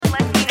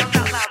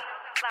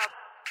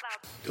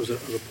there was a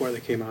report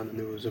that came out in the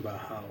news about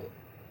how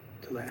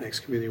the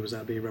Latinx community was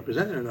not being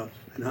represented enough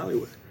in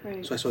Hollywood.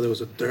 Right. So I saw there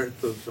was a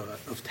dearth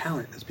of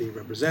talent that's being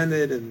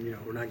represented, and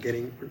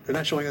they're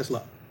not showing us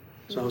love.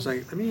 So I was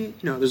like,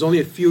 there's only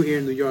a few here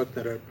in New York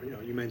that are,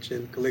 you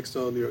mentioned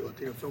Calixto, New York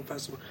Latino Film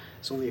Festival.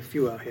 It's only a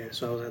few out here.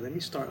 So I was like, let me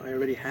start. I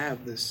already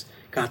have this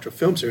Contra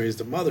film series,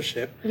 the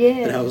mothership,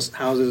 that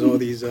houses all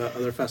these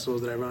other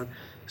festivals that I run.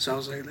 So I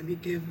was like, let me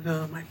give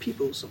my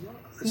people some love.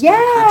 Let's do a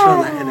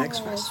Contra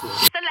Latinx Festival.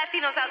 The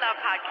Latinos Out Loud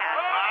podcast.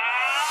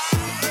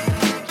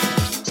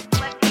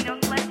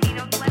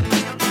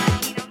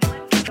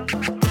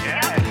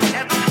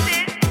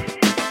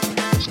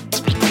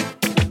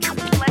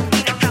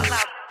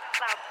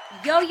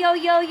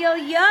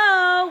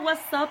 Yo,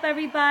 what's up,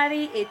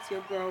 everybody? It's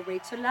your girl,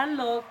 Rachel La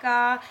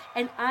Loca,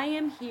 and I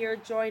am here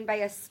joined by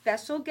a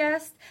special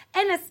guest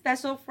and a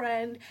special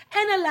friend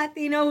and a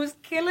Latino who's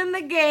killing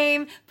the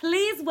game.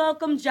 Please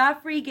welcome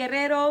Geoffrey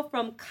Guerrero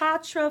from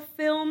Contra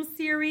Film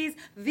Series,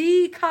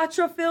 the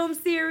Contra Film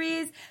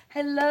Series.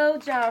 Hello,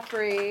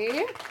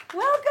 Geoffrey.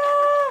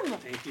 Welcome.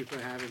 Thank you for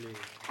having me.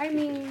 I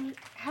mean,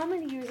 how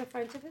many years of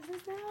friendship is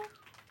this now?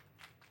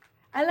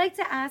 I like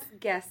to ask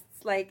guests,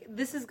 like,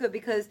 this is good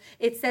because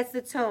it sets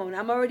the tone.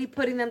 I'm already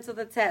putting them to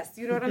the test.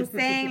 You know what I'm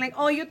saying? Like,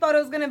 oh, you thought it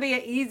was going to be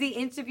an easy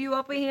interview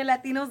up in here,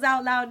 Latinos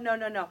Out Loud?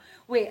 No.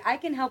 Wait, I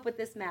can help with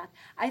this math.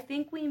 I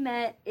think we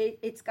met,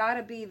 it's got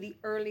to be the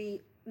early,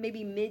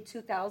 maybe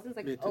mid-2000s,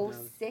 like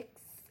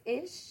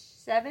 06-ish,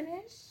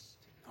 7-ish?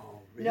 Oh,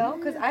 really? No,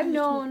 because I've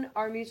known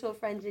our mutual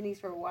friend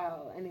Janice for a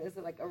while, and it was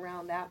like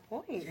around that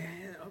point.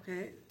 Yeah,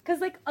 okay.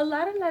 Because like a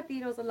lot of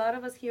Latinos, a lot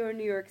of us here in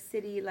New York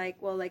City,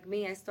 like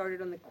me, I started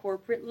on the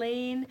corporate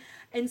lane,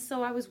 and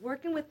so I was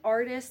working with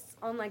artists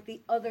on like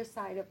the other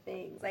side of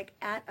things, like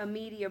at a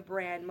media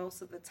brand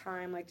most of the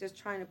time, like just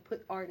trying to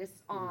put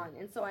artists on.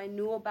 And so I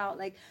knew about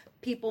like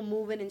people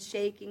moving and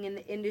shaking in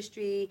the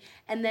industry,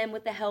 and then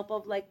with the help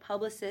of like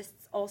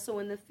publicists also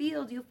in the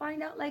field, you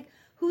find out like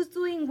who's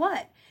doing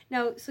what.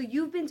 Now, so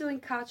you've been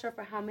doing Contra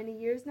for how many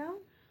years now?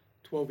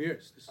 12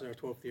 years. This is our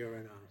 12th year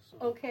right now. So.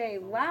 Okay,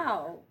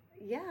 wow.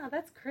 Yeah,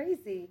 that's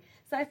crazy.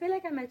 So I feel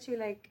like I met you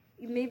like,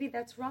 maybe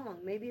that's wrong.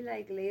 Maybe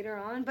like later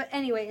on. But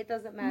anyway, it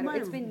doesn't matter.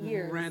 It's been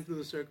years. Ran through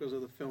the circles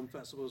of the film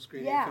festival,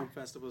 film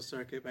festival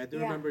circuit. But I do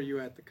remember you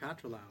at the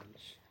Contra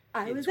Lounge.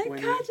 I was at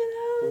Contra Lounge.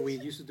 When we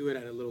used to do it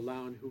at a little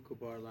lounge, hookah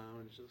bar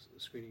lounge, a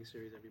screening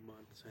series every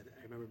month. So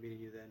I remember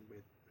meeting you then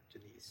with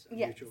Janice, a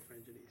mutual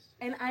friend Janice.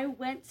 And I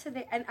went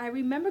to and I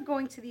remember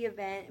going to the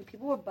event and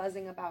people were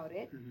buzzing about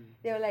it. Mm-hmm.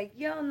 They were like,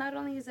 yo, not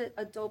only is it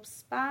a dope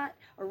spot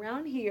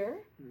around here.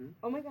 Mm-hmm.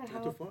 Oh my God.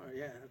 Not too far,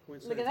 yeah.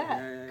 Look at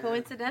that. Yeah.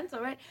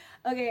 Coincidental, right?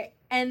 Okay.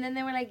 And then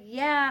they were like,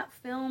 yeah,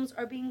 films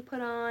are being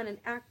put on and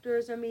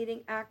actors are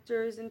meeting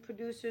actors and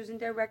producers and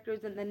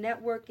directors and the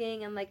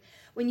networking. And like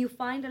when you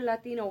find a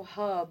Latino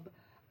hub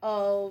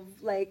of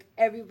like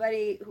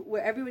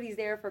where everybody's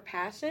there for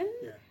passion.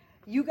 Yeah.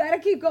 You got to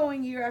keep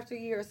going year after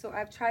year. So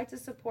I've tried to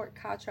support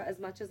Contra as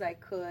much as I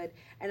could.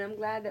 And I'm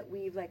glad that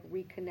we've like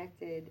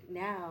reconnected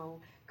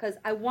now. Because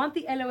I want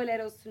the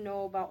LOLeros to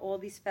know about all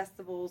these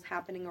festivals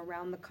happening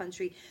around the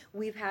country.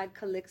 We've had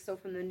Calixto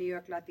from the New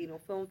York Latino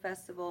Film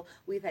Festival.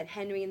 We've had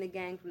Henry and the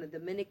Gang from the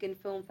Dominican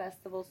Film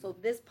Festival. So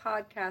this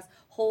podcast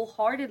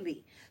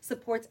wholeheartedly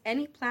supports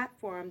any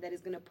platform that is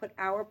going to put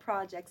our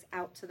projects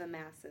out to the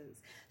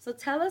masses. So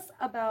tell us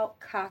about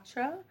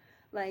Contra,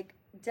 like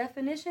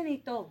definition y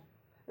todo.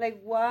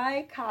 Like,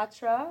 why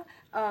Contra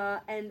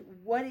and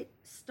what it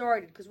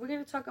started? Because we're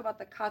going to talk about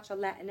the Contra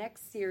LatinX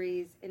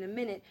series in a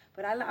minute,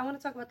 but I want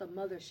to talk about the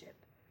mothership.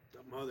 The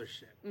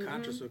mothership. Mm-hmm.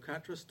 Contra. So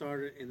Contra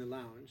started in the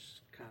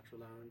lounge, Contra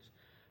Lounge.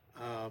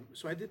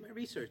 So I did my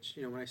research.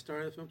 When I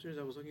started the film series,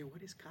 I was looking at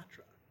what is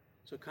Contra?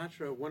 So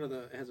Contra,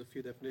 it has a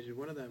few definitions.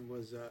 One of them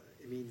was,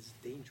 it means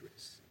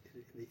dangerous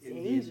in the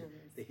Indian,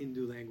 the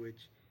Hindu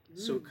language.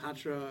 So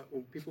Contra,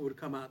 when people would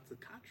come out to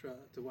Contra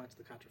to watch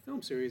the Contra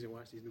film series and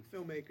watch these new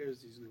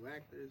filmmakers, these new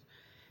actors,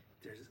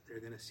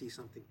 they're going to see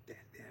something that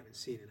they haven't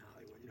seen in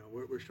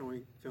Hollywood. We're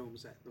showing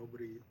films that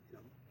nobody,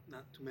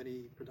 not too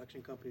many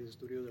production companies and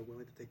studios are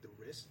willing to take the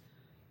risk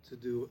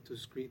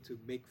to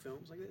make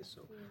films like this.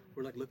 So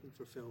we're like looking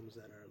for films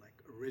that are like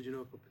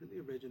original,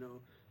 completely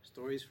original,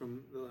 stories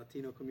from the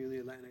Latino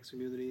community, Latinx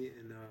community,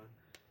 and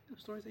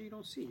stories that you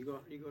don't see. You go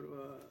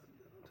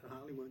to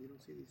Hollywood, you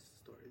don't see these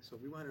stories. So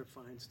we wanted to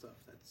find stuff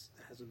that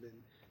hasn't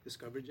been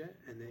discovered yet,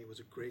 and then it was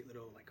a great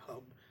little like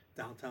hub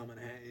downtown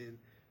Manhattan,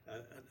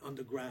 an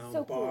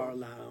underground bar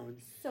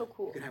lounge. So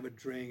cool. You can have a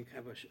drink,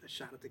 have a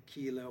shot of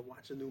tequila,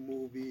 watch a new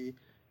movie,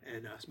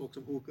 and smoke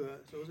some hookah.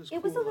 So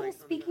it was a little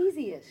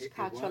speakeasy-ish,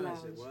 Contra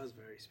Lounge. It was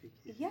very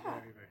speakeasy. Yeah.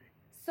 Very, very.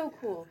 So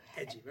cool.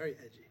 Edgy, very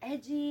edgy.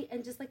 Edgy,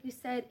 and just like you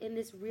said, in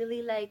this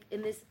really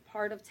in this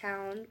part of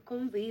town,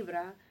 con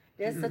vibra.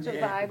 There's such a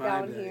vibe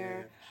down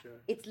here. Yeah, sure.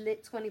 It's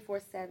lit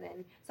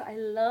 24/7. So I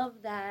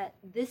love that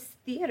this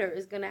theater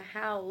is gonna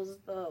house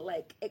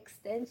the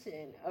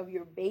extension of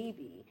your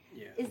baby.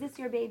 Yeah. Is this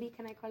your baby?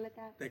 Can I call it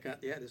that?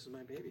 This is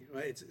my baby.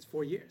 Well, it's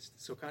 4 years.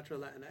 So Contra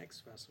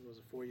LatinX Festival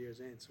is 4 years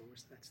in, so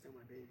that's still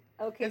my baby.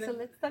 Okay, so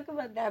let's talk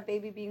about that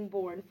baby being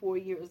born 4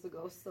 years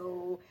ago.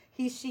 So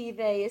he, she,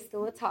 they is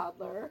still a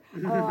toddler.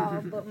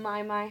 But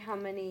my, how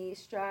many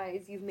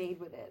strides you've made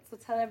with it. So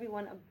tell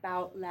everyone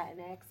about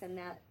LatinX and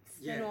that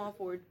spin-off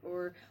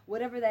or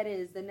whatever that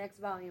is, the next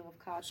volume of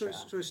Contra.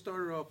 So it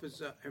started off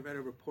as I read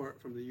a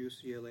report from the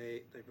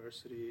UCLA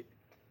Diversity.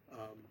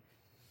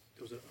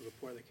 There was a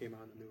report that came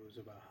out in the news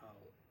about how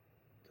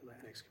the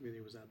Latinx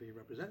community was not being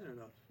represented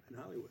enough in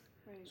Hollywood.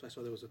 Right. So I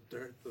saw there was a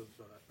dearth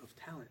of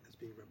talent that's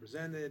being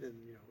represented, and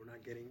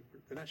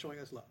they're not showing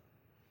us love.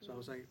 So I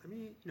was like,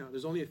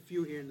 there's only a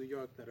few here in New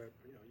York that are,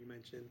 you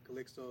mentioned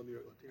Calixto, New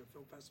York Latino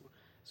Film Festival.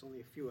 There's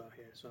only a few out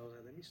here. So I was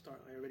like, let me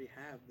start. I already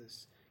have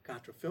this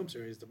Contra Film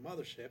Series, the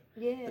mothership,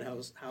 that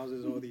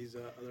houses all these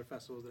other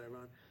festivals that I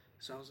run.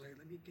 So I was like,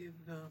 let me give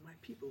my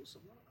people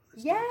some love.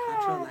 Let's do a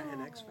Contra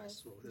LatinX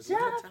Festival. There's a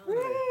lot of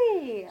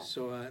talent.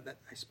 So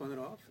I spun it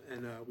off,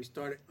 and we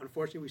started.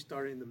 Unfortunately, we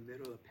started in the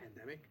middle of the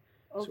pandemic.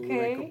 Okay. So we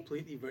went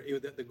completely.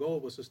 The goal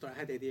was to start. I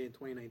had the idea in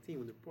 2019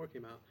 when the report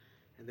came out,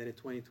 and then in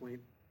 2020,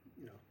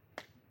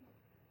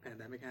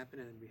 pandemic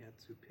happened, and we had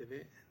to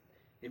pivot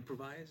and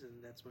improvise, and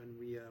that's when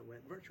we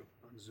went virtual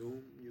on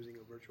Zoom using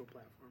a virtual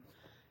platform,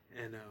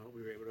 and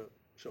we were able to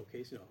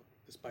showcase.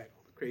 Despite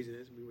all the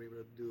craziness, we were able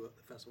to do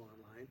the festival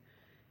online.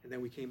 And then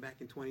we came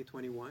back in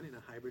 2021 in a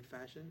hybrid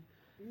fashion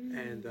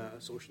and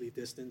socially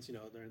distanced,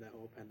 during that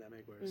whole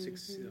pandemic where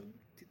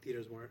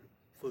theaters weren't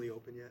fully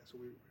open yet. So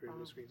we were able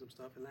to screen some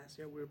stuff. And last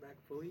year we were back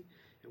fully,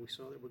 and we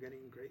saw that we're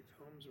getting great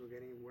films. We're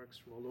getting works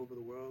from all over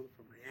the world,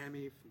 from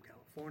Miami, from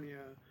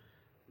California,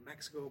 from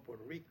Mexico,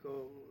 Puerto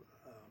Rico,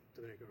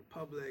 Dominican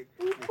Republic,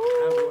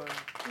 Nicaragua.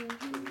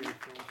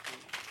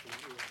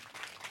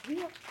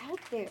 We are out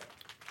there.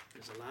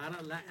 There's a lot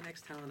of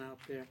Latinx talent out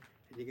there.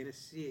 And you're going to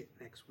see it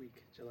next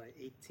week, July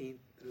 18th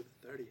through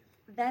the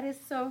 30th. That is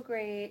so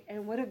great.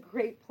 And what a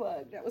great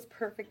plug. That was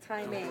perfect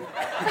timing.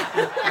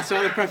 I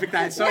saw the perfect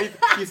time. I saw you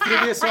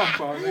threw me a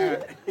softball.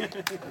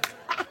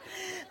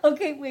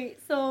 Okay, wait.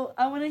 So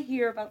I want to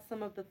hear about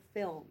some of the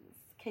films.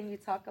 Can you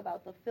talk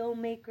about the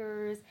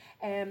filmmakers?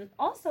 And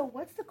also,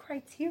 what's the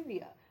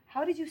criteria?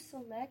 How did you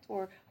select,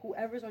 or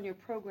whoever's on your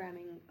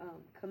programming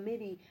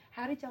committee,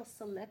 how did y'all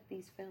select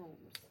these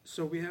films?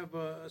 So we have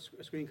a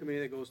screening committee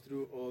that goes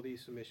through all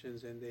these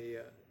submissions, and they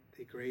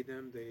grade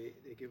them, they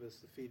give us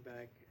the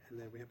feedback, and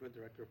then we have a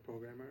director of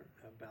programmer,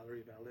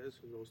 Valerie Valdez,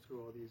 who goes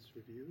through all these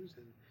reviews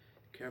and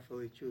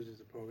carefully chooses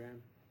a program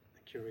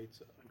and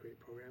curates a great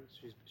program.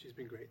 She's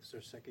been great. It's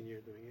her second year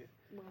doing it.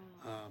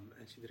 Wow.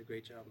 And she did a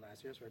great job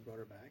last year, so I brought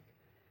her back.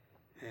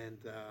 And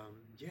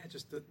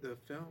just the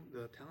film,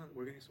 the talent.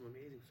 We're getting some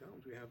amazing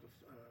films. We have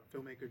a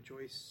filmmaker,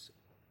 Joyce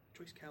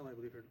Cal, I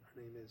believe her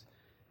name is.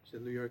 She's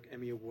a New York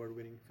Emmy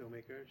Award-winning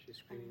filmmaker. She's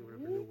screening one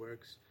of her new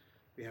works.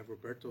 We have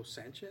Roberto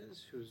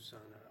Sanchez, who's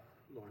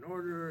on Law and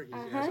Order. He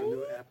has a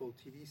new Apple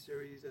TV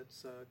series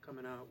that's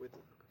coming out with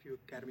a few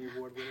Academy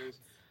Award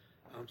winners.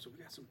 So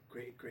we got some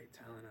great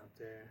talent out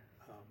there.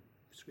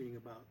 Screening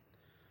about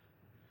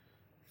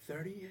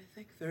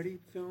 30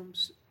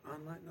 films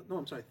online. No,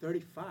 I'm sorry,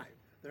 35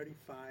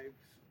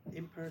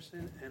 in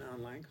person and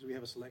online, because we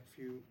have a select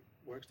few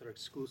works that are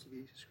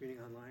exclusively screening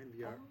online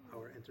via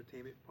our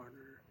entertainment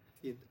partner,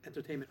 the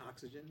Entertainment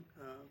Oxygen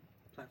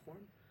platform.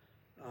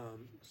 We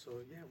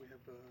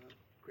have a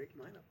great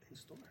lineup in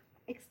store.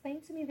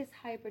 Explain to me this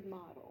hybrid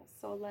model.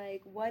 So,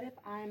 what if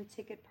I'm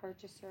ticket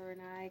purchaser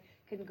and I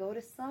can go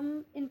to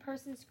some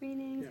in-person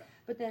screenings,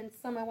 but then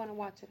some I want to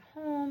watch at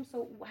home?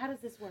 So, how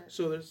does this work?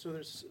 So there's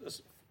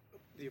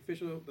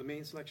the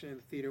main selection in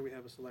the theater. We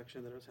have a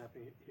selection that is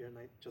happening here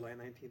July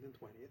 19th and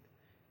 20th.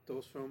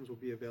 Those films will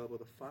be available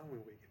the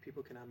following week. If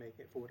people cannot make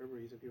it for whatever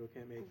reason, people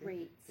can't make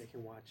it, they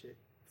can watch it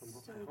from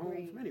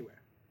home, from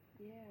anywhere.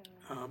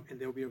 Yeah. And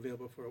they'll be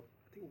available for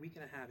I think a week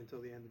and a half until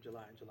the end of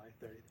July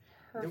 30th.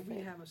 Perfect. Then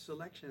we have a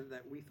selection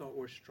that we thought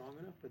were strong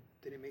enough but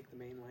didn't make the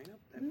main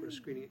lineup that we're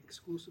screening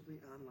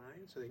exclusively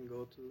online, so they can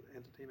go to the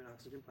Entertainment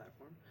Oxygen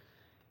platform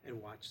and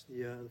watch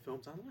the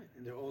films online.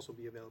 And they'll also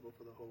be available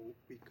for the whole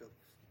week of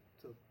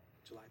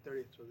July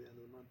 30th till the end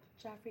of the month.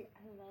 Geoffrey,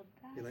 I love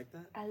that. You like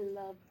that? I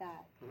love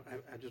that.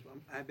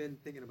 I've been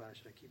thinking about,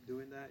 should I keep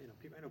doing that?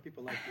 I know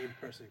people like the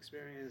in-person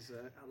experience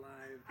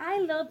live. I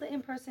love the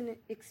in-person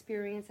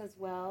experience as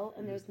well,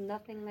 and there's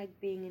nothing like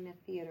being in a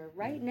theater.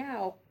 Right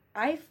now,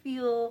 I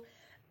feel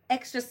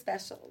extra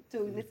special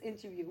doing this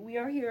interview. We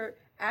are here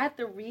at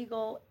the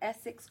Regal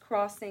Essex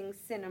Crossing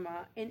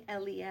Cinema in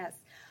LES,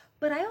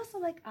 but I also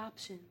like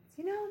options,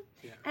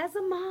 As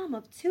a mom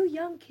of 2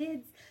 young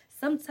kids,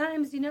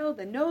 sometimes,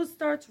 the nose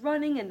starts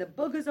running and the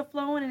boogers are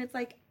flowing, and it's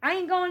like, I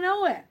ain't going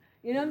nowhere.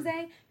 You know what I'm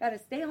saying? Got to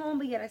stay home,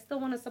 but yet I still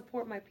want to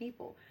support my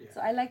people. Yeah.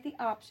 So I like the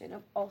option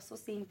of also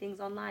seeing things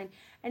online.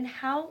 And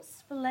how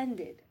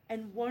splendid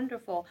and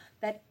wonderful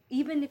that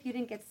even if you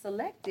didn't get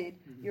selected,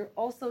 you're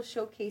also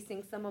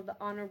showcasing some of the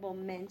honorable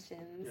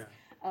mentions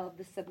of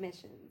the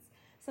submissions.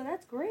 So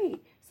that's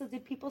great. So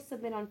did people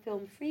submit on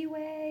Film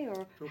Freeway,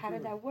 or how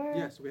did that work?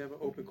 Yes, we have an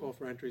open call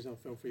for entries on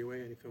Film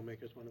Freeway. Any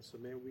filmmakers want to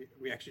submit.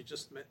 We actually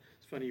just met.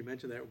 It's funny you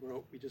mentioned that.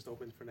 We just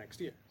opened for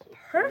next year. So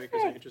perfect.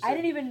 I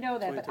didn't even know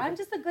that, but I'm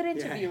just a good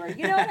interviewer.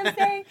 You know what I'm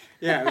saying?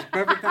 Yeah, it was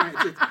perfect time.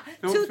 It's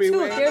Film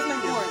Freeway. There's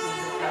my board.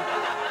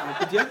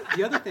 But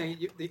the other thing,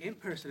 the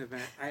in-person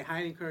event, I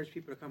highly encourage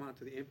people to come out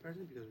to the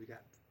in-person because we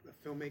got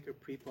a filmmaker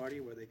pre-party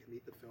where they can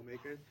meet the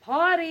filmmakers.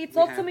 Party,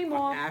 talk to me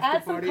more.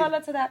 Add some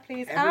color to that,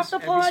 please. After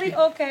party,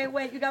 okay,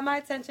 wait, you got my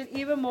attention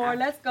even more.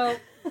 Let's go.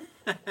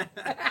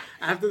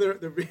 After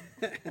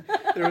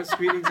there are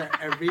screenings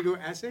at Rigo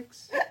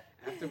Essex.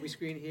 After we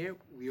screen here,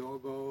 we all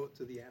go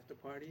to the after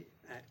party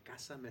at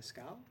Casa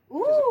Mezcal.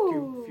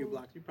 Ooh. A few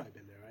blocks. You've probably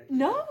been there, right?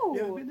 No. You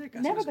haven't been there?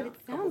 Casa Never, Mezcal, but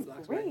it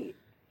sounds great. away.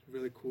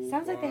 Really cool.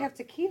 Sounds like they have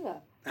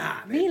tequila.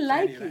 Me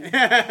like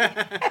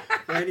it.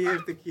 Plenty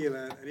of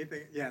tequila.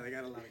 Anything. Yeah, they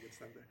got a lot of good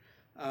stuff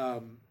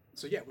there.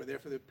 So yeah, we're there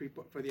for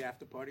the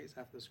after parties,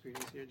 after the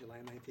screenings here, July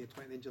 19th,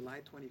 20th. Then July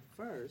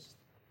 21st,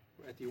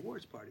 we're at the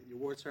awards party. The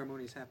awards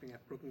ceremony is happening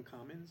at Brooklyn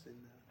Commons in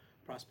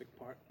Prospect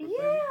Park, Brooklyn.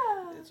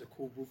 Yeah. It's a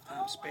cool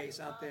rooftop space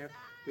out there.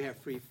 We have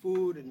free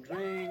food and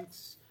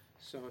drinks,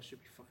 so it should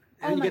be fun.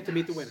 And you get to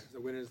meet the winners.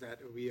 The winners that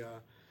we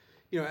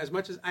as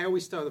much as I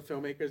always tell the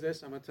filmmakers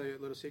this, I'm going to tell you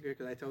a little secret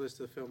because I tell this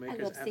to the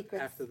filmmakers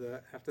after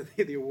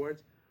the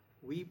awards.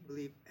 We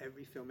believe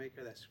every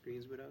filmmaker that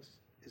screens with us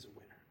is a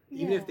winner,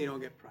 even if they don't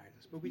get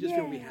prizes. But we just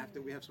feel we have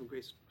to. We have some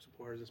great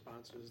supporters and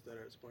sponsors that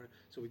are supporting,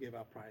 so we give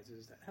out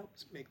prizes that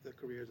helps make the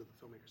careers of the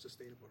filmmakers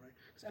sustainable, right?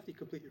 Because after you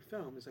complete your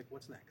film, it's like,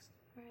 what's next?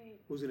 Right.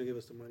 Who's going to give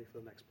us the money for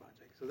the next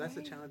project? So that's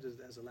the challenges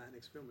as a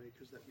LatinX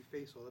filmmakers that we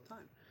face all the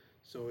time.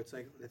 So it's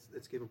like,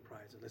 let's give them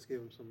prizes. Let's give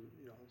them some,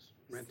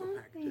 rental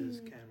packages,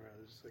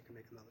 cameras, so they can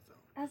make another film.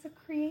 As a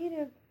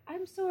creative,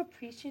 I'm so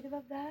appreciative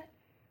of that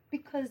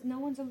because no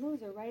one's a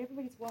loser, right?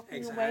 Everybody's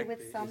walking away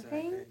with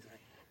something. Exactly.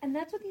 And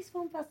that's what these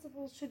film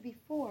festivals should be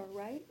for,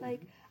 right?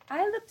 Like,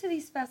 I look to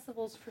these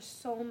festivals for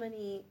so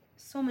many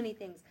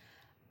things.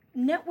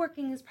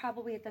 Networking is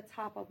probably at the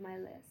top of my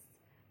list.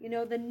 The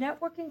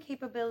networking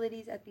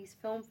capabilities at these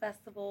film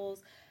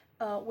festivals,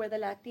 where the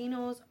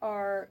Latinos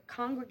are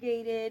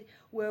congregated,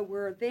 where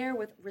we're there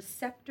with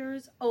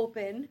receptors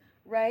open,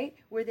 right?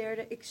 We're there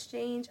to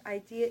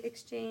idea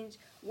exchange,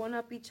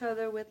 one-up each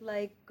other with,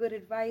 like, good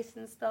advice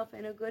and stuff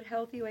in a good,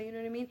 healthy way, you know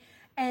what I mean?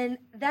 And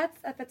that's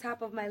at the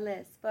top of my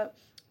list. But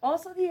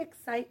also the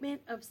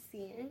excitement of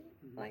seeing,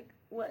 like,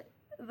 what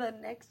the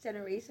next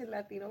generation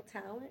Latino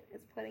talent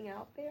is putting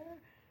out there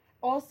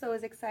also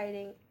is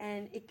exciting,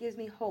 and it gives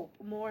me hope,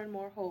 more and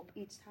more hope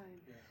each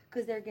time.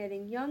 Because they're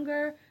getting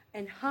younger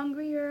and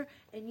hungrier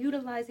and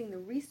utilizing the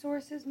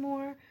resources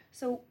more.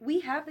 So we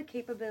have the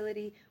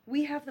capability,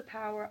 we have the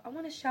power. I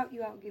want to shout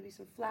you out and give you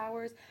some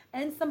flowers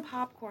and some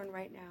popcorn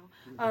right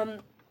now.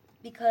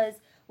 Because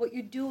what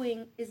you're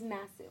doing is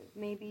massive.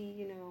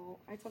 Maybe,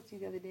 I talked to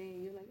you the other day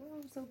and you're like, oh,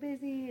 I'm so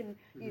busy, and,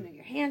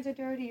 your hands are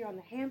dirty, you're on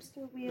the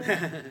hamster wheel.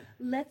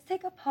 Let's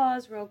take a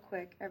pause real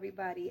quick,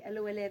 everybody.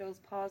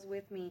 LOLeros, pause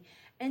with me.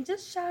 And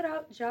just shout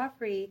out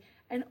Geoffrey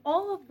and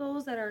all of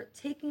those that are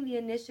taking the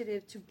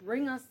initiative to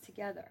bring us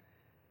together.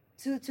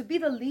 To be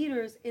the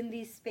leaders in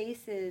these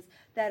spaces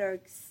that are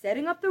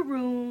setting up the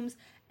rooms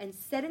and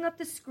setting up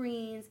the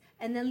screens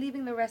and then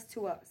leaving the rest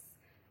to us.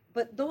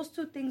 But those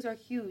two things are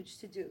huge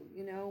to do,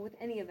 with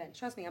any event.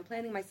 Trust me, I'm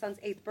planning my son's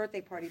 8th birthday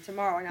party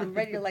tomorrow, and I'm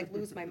ready to,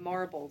 lose my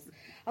marbles.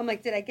 I'm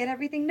like, did I get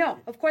everything? No,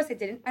 of course I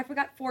didn't. I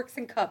forgot forks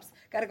and cups.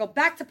 Got to go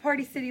back to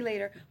Party City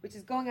later, which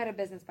is going out of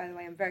business, by the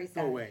way. I'm very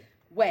sad. No way.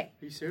 Way.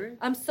 Are you serious?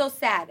 I'm so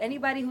sad.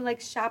 Anybody who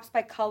shops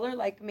by color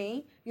like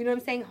me, you know what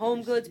I'm saying?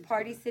 Home Goods,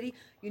 Party City.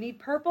 You need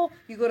purple,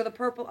 you go to the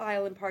purple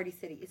aisle in Party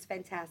City. It's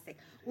fantastic.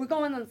 We're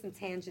going on some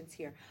tangents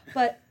here.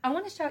 But I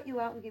want to shout you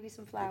out and give you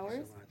some flowers.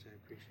 Thank you so much. I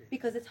appreciate it.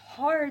 Because it's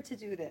hard to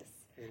do this.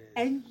 It is.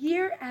 And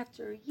year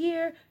after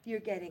year, you're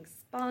getting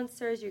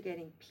sponsors, you're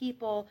getting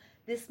people.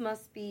 This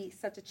must be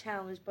such a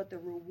challenge, but the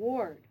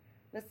reward.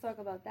 Let's talk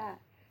about that.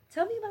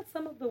 Tell me about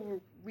some of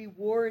the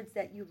rewards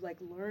that you've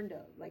learned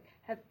of.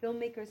 Have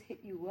filmmakers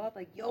hit you up?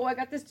 Yo, I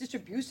got this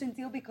distribution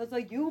deal because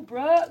of you,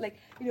 bruh.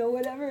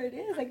 Whatever it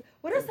is.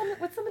 What's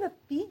some of the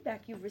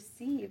feedback you've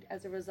received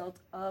as a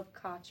result of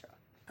Katra?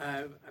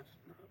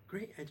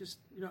 Great. I just,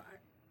 the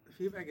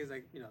feedback is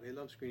they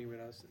love screening with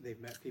us. They've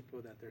met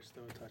people that they're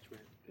still in touch with.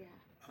 Yeah.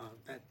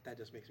 That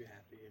just makes me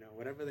happy.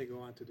 Whatever they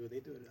go on to do, they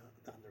do it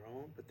on their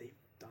own. But they've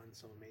done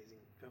some amazing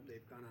film.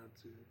 They've gone on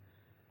to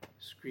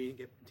screen,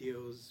 get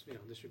deals,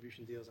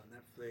 distribution deals on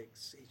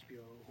Netflix, HBO,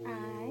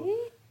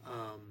 Hulu.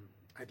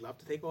 I'd love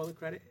to take all the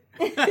credit.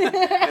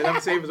 I'd love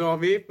to say it was all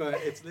me, but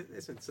it's the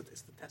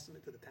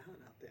testament to the talent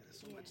out there. There's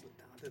so much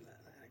talented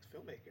Latinx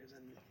filmmakers,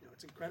 and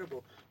it's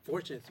incredible,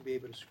 fortunate to be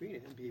able to screen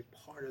it and be a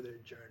part of their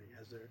journey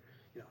as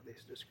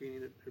they're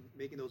screening it, they're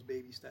making those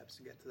baby steps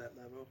to get to that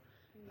level,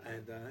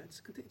 and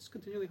it's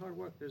continually hard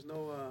work. There's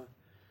no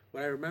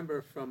what I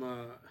remember from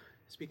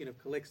speaking of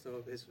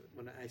Calixto,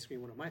 when I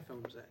screened one of my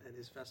films at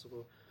his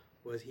festival,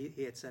 was he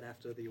had said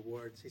after the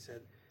awards, he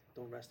said,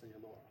 "Don't rest on your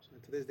laurels."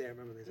 And to this day, I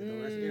remember they said,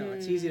 "Don't rest."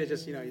 It's easy to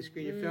just you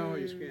screen your film,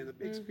 you screen on the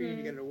big screen,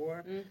 you get an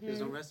award. Just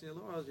don't rest on your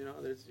laurels.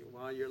 There's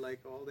while you're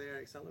like all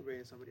there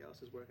celebrating, somebody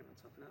else is working on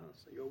something else.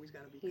 So you always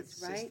got to be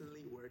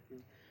consistently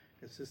working,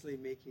 consistently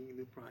making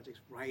new projects.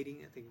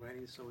 Writing, I think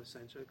writing is so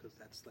essential because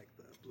that's like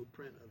the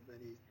blueprint of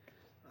any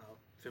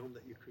film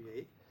that you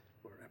create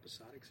or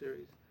episodic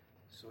series.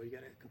 So you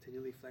got to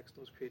continually flex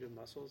those creative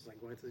muscles, like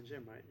going to the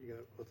gym, right?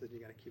 You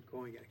got to keep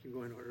going. You got to keep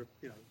going in order,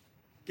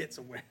 get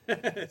somewhere.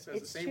 So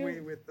it's the same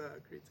way with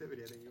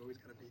creativity. I think you always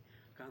got to be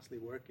constantly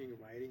working,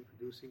 writing,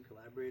 producing,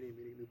 collaborating,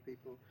 meeting new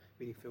people,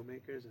 meeting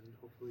filmmakers, and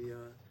hopefully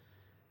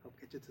help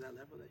get you to that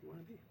level that you want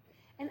to be.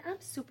 And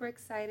I'm super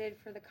excited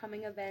for the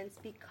coming events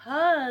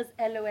because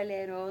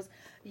LOLeros,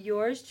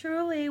 yours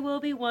truly will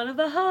be one of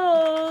the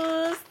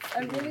hosts.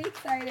 I'm really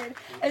excited.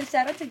 And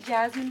shout out to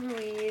Jasmine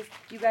Ruiz.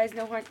 You guys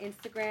know her on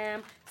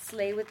Instagram,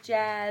 Slay with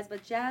Jazz.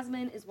 But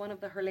Jasmine is one of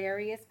the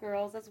hilarious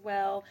girls as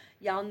well.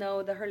 Y'all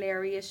know the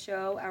Hilarious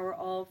Show, our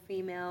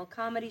all-female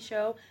comedy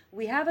show.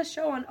 We have a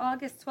show on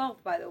August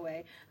 12th, by the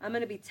way. I'm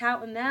going to be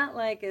touting that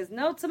like it's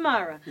no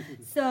tomorrow.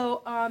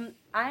 So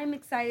I'm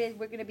excited.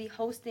 We're going to be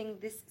hosting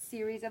this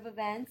series of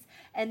events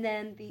and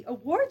then the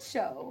award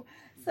show.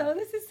 So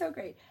this is so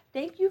great.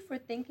 Thank you for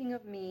thinking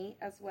of me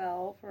as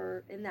well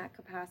for in that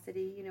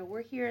capacity.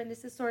 We're here and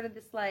this is sort of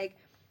this like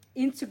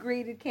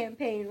integrated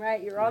campaign,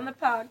 right? You're on the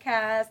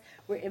podcast.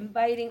 We're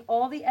inviting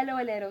all the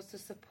LOLeros to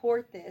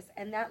support this.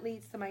 And that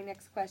leads to my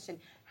next question.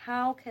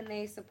 How can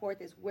they support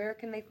this? Where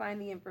can they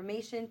find the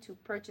information to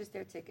purchase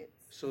their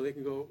tickets? So they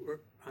can go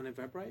on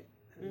Eventbrite.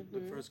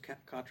 The first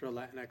Contra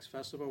LatinX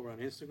Festival. We're on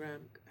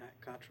Instagram at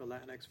Contra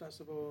LatinX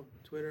Festival,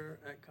 Twitter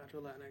at Contra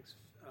LatinX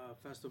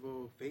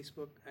Festival,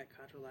 Facebook at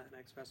Contra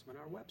LatinX Festival, and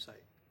our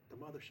website, the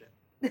mothership.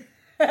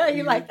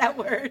 You like that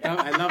word?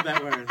 I love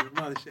that word, the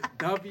mothership.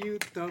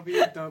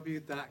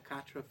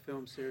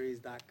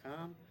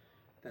 www.contrafilmseries.com.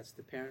 That's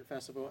the parent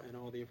festival, and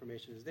all the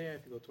information is there.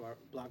 If you go to our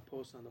blog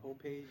post on the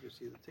homepage, you'll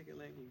see the ticket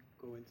link. You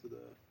go into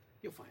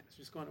you'll find us.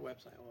 Just go on the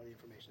website. All the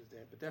information is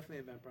there. But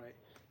definitely Eventbrite.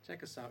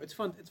 Check us out. It's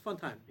fun. It's a fun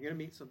time. You're gonna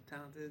meet some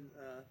talented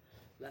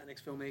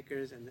Latinx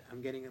filmmakers, and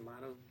I'm getting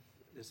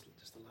there's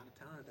just a lot of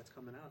talent that's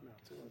coming out now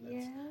too.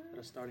 That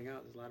are starting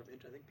out. There's a lot of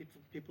interest. I think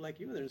people like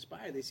you, they're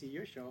inspired. They see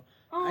your show.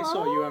 Aww. I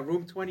saw you at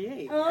Room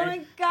 28. Oh my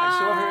God! I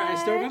saw her. I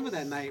still remember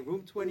that night.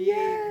 Room 28.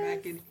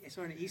 Back I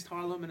saw her in East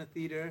Harlem in a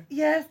theater.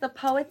 Yes, the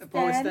Poets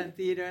Den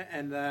Theater,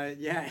 and I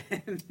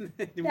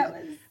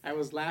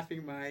was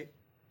laughing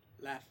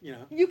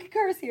You can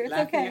curse here. It's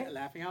okay.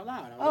 Laughing out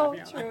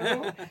loud.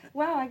 True.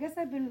 Wow, I guess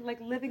I've been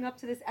living up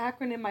to this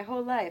acronym my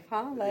whole life,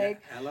 huh? LOL.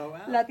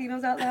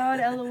 Latinos Out Loud,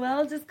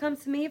 LOL. Just come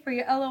to me for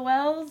your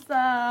LOLs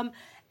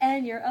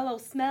and your LO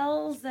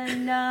smells,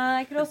 and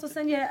I could also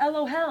send you an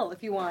LO hell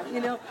if you want.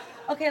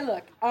 Okay,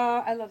 look,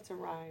 I love to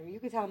rhyme.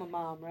 You could tell I'm a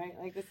mom, right?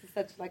 This is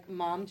such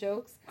mom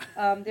jokes.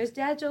 There's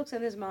dad jokes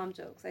and there's mom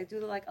jokes. I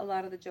do a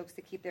lot of the jokes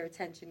to keep their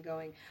attention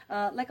going.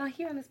 On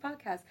here on this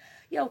podcast.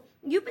 Yo,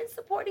 you've been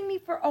supporting me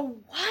for a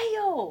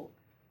while.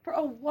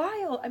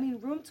 I mean,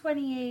 Room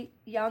 28,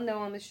 y'all know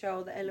on the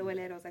show, the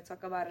LOLeros, I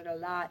talk about it a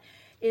lot,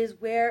 is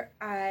where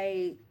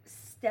I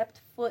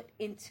stepped foot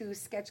into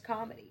sketch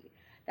comedy.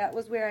 That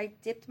was where I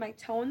dipped my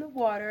toe in the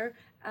water.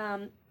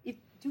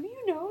 Do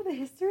you know the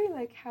history,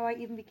 how I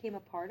even became a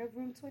part of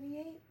Room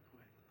 28?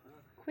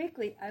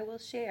 Quickly, I will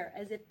share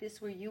as if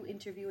this were you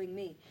interviewing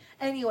me.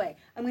 Anyway,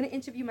 I'm going to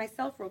interview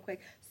myself real quick.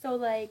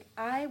 So,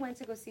 I went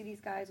to go see these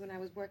guys when I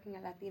was working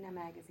at Latina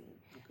magazine.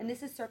 And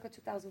this is circa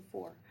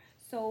 2004.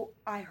 So,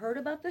 I heard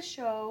about the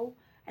show,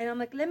 and I'm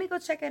like, let me go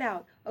check it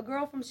out. A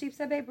girl from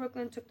Sheepshead Bay,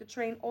 Brooklyn, took the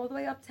train all the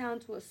way uptown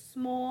to a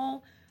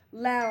small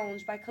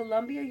lounge by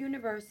Columbia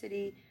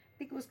University. I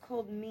think it was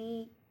called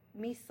Me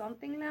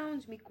Something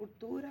Lounge, Mi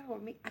Cultura,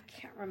 I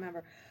can't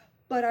remember.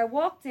 But I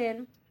walked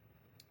in,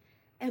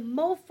 and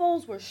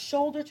mofos were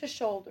shoulder to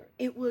shoulder.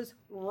 It was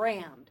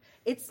rammed.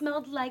 It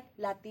smelled like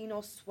Latino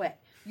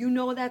sweat. You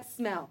know that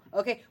smell,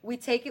 okay? We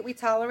take it, we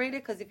tolerate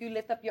it, because if you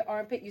lift up your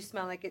armpit, you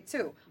smell like it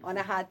too, on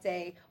a hot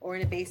day, or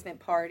in a basement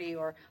party,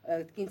 or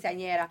a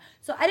quinceañera.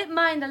 So I didn't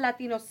mind the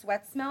Latino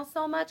sweat smell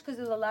so much, because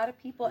there was a lot of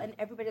people, and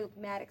everybody looked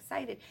mad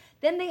excited.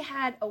 Then they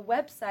had a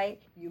website,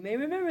 you may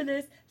remember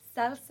this,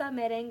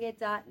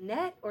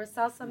 salsamerengue.net or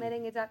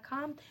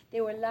salsamerengue.com.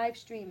 They were live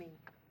streaming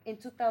in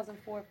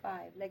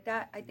 2004-5.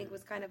 That, I think,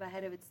 was kind of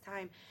ahead of its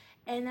time.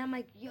 And I'm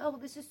like, yo,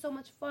 this is so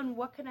much fun.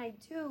 What can I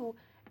do?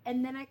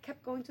 And then I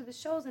kept going to the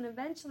shows, and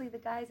eventually the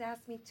guys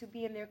asked me to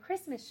be in their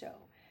Christmas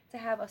show, to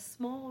have a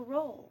small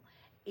role.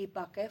 Y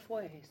pa' qué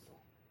fue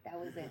eso? That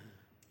was it.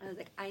 I was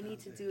like, I need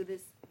to do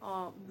this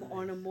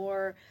on a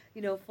more,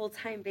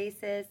 full-time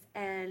basis,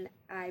 and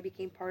I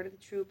became part of the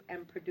troupe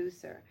and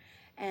producer.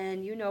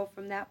 And,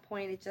 from that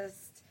point, it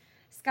just,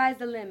 sky's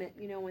the limit,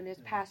 when there's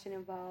passion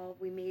involved.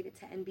 We made it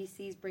to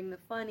NBC's Bring the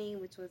Funny,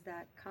 which was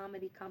that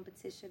comedy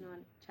competition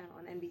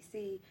on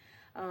NBC.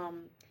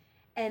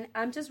 And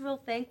I'm just real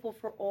thankful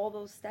for all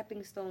those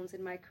stepping stones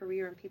in my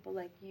career and people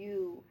like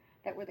you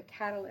that were the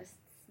catalysts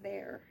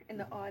there in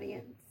the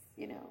audience,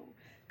 you know.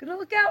 Gonna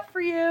look out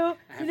for you.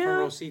 I had front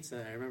row seats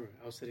that I remember.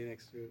 I was sitting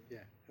next to,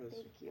 it was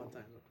fun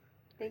time.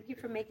 Thank you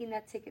for making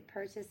that ticket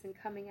purchase and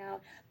coming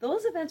out.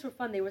 Those events were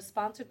fun. They were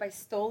sponsored by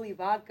Stoli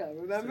Vodka,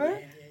 remember?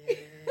 Yeah.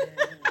 I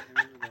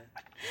remember that.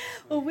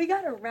 Well, we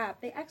got to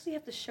wrap. They actually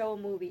have to show a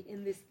movie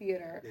in this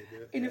theater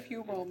in a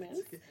few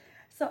moments.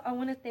 So I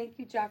want to thank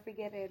you, Geoffrey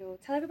Guerrero.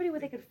 Tell everybody where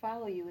they could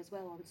follow you as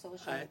well on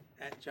social.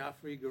 At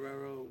Geoffrey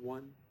Guerrero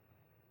 1.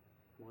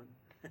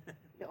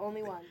 The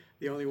only one.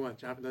 The only one.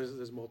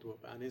 There's multiple.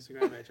 On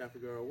Instagram at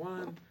Geoffrey Guerrero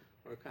 1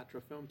 or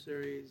Catra Film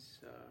Series.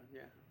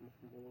 I'm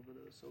all over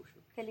the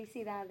social.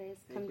 Felicidades.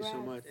 Thank you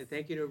so much. And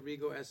thank you to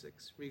Rigo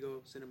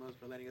Cinemas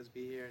for letting us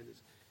be here in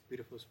this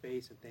beautiful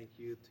space. And thank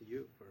you to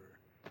you for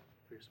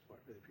your support.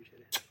 Really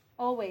appreciate it.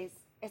 Always.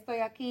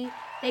 Estoy aquí.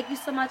 Thank you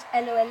so much,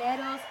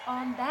 LOLeros.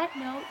 On that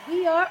note,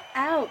 we are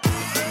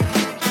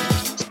out.